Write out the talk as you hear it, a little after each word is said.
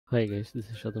Hi guys, this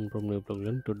is Shatan from New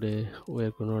Program. Today we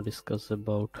are going to discuss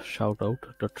about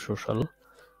ShoutOut.social,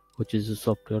 which is a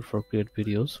software for create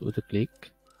videos with a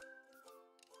click.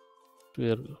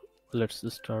 Let's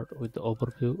start with the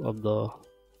overview of the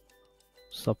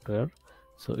software.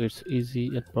 So it's easy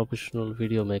and professional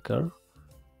video maker.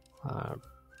 Uh,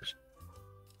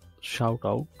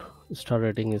 ShoutOut star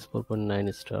rating is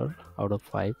 4.9 star out of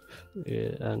 5,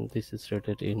 and this is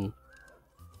rated in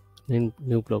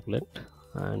New Bloglet.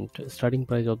 And starting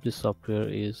price of this software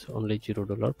is only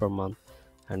 $0 per month,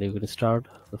 and you can start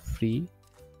the free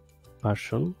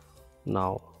version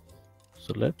now.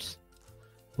 So let's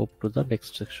move to the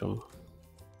next section.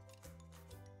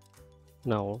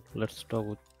 Now let's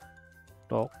talk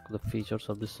the features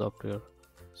of this software.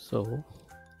 So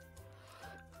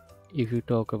if you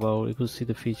see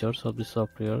the features of the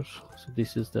software, so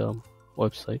this is the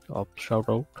website of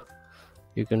ShoutOut.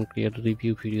 You can create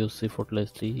review videos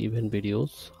effortlessly, event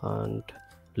videos and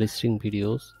listing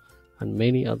videos and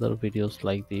many other videos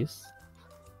like this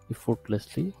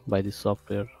effortlessly by the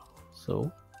software. So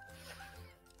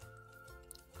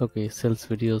okay, sales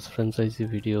videos, franchisee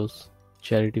videos,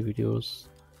 charity videos,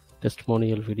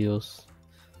 testimonial videos,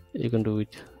 you can do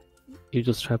it. You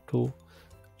just have to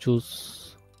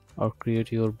choose or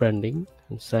create your branding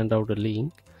and send out a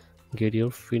link, get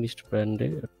your finished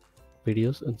branded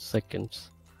videos in seconds.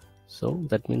 So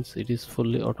that means it is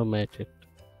fully automated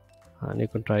and you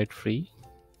can try it free.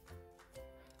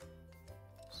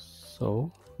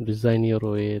 So design your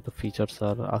way. The features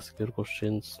are ask your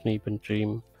questions, snip and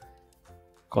trim,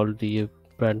 call the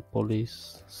brand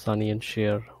police, sunny and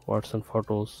share, words and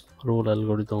photos, rule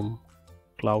algorithm,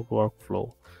 cloud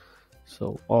workflow.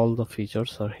 So all the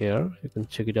features are here. You can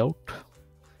check it out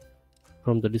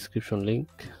from the description link.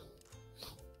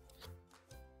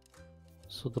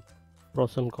 So the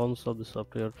pros and cons of the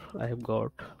software I have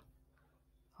got.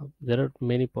 There are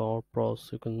many pros.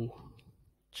 You can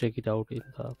check it out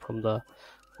from the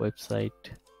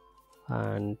website,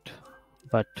 and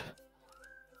but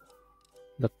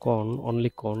the only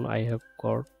con I have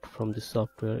got from the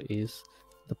software is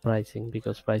the pricing,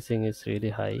 because pricing is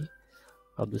really high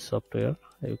of the software.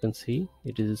 You can see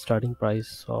it is a starting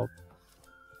price of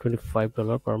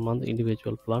 $25 per month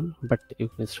individual plan, but you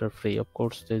can start free. Of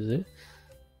course there's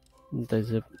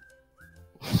a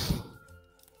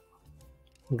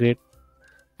great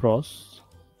pros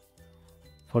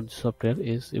for the software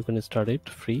is you can start it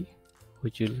free,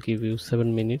 which will give you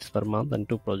 7 minutes per month and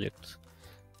 2 projects.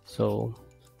 So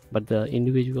but the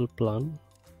individual plan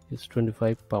is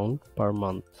 £25 per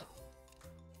month.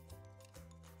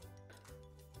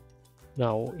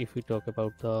 Now if we talk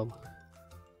about the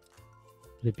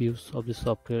reviews of the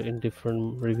software in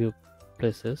different review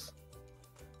places,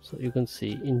 so you can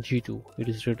see in G2 it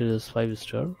is rated as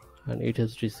 5-star and it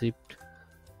has received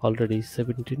already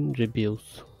 17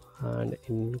 reviews, and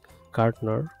in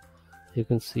Gartner you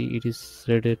can see it is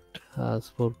rated as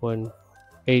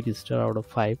 4.8 star out of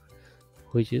 5,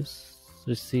 which is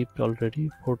received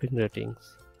already 14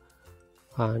 ratings.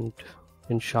 And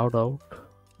in ShoutOut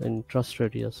and Trust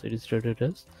Radius it is rated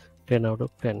as 10 out of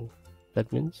 10.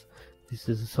 That means this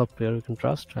is a software you can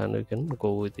trust and you can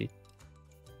go with it.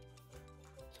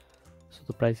 So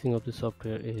the pricing of the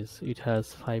software is it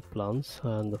has 5 plans,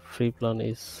 and the free plan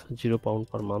is £0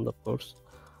 per month, of course,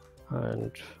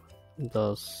 and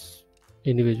the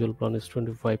individual plan is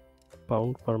 £25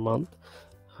 per month,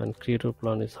 and creator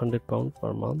plan is £100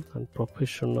 per month, and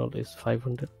professional is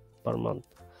 500 per month,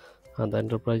 and the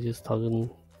enterprise is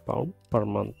 £1,000 per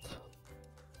month.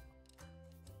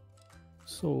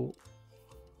 So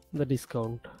the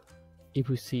discount, if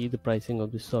you see the pricing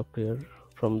of the software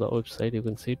from the website, you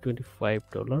can see £25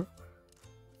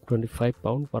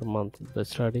 per month, the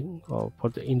starting for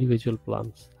the individual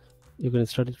plans. You can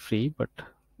start it free, but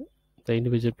the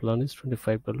individual plan is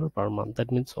 $25 per month.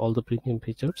 That means all the premium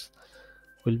features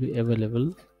will be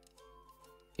available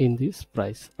in this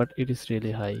price, but it is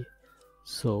really high.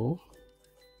 So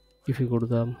if you go to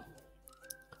the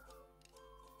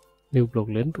New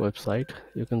Blogland website,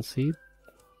 you can see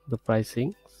the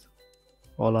pricings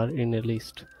all are in a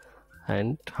list.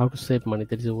 And how to save money,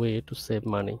 there is a way to save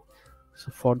money.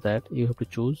 So for that you have to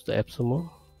choose the AppSumo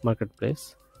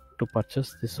marketplace to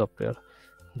purchase this software.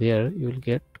 There you will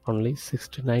get only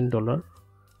 $69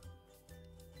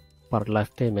 per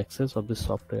lifetime access of this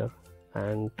software,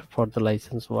 and for the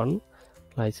license 1,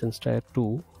 license tier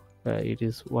 2, it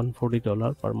is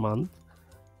 $140 per month,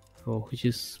 which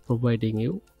is providing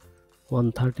you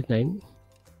 $139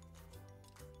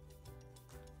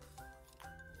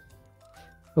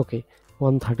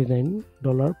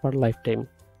 per lifetime.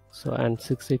 So and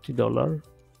 $680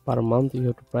 per month you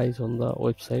have to price on the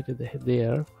website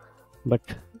there, but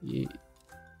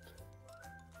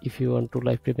if you want to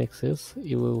lifetime access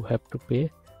you will have to pay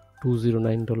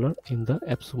 $209 in the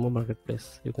AppSumo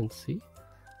marketplace. You can see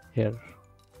here.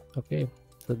 Okay,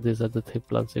 so these are the three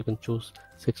plans. You can choose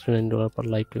 $69 per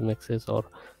lifetime access, or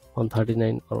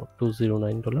 $139 or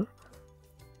 $209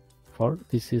 for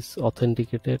this is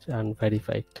authenticated and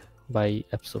verified by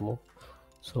AppSumo.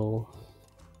 So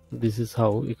this is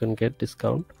how you can get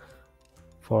discount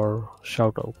for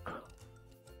ShoutOut.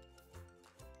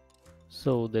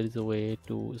 So there is a way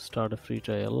to start a free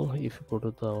trial. If you go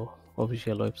to the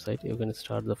official website, you can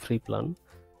start the free plan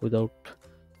without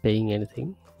paying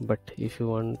anything. But if you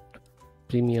want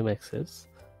premium access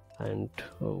and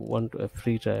want a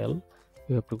free trial,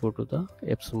 you have to go to the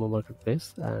AppSumo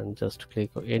marketplace and just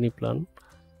click on any plan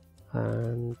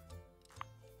and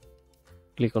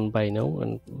click on buy now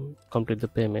and complete the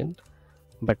payment.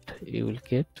 But you will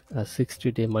get a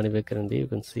 60-day money back guarantee. You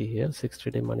can see here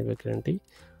 60-day money back guarantee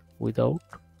without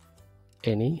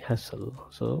any hassle.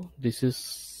 So this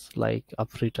is like a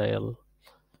free trial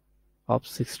of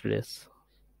 60 days.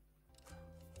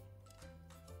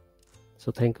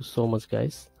 So thank you so much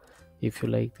guys. If you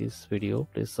like this video,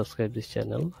 please subscribe this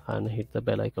channel and hit the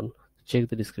bell icon. Check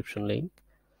the description link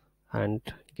and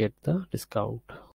get the discount.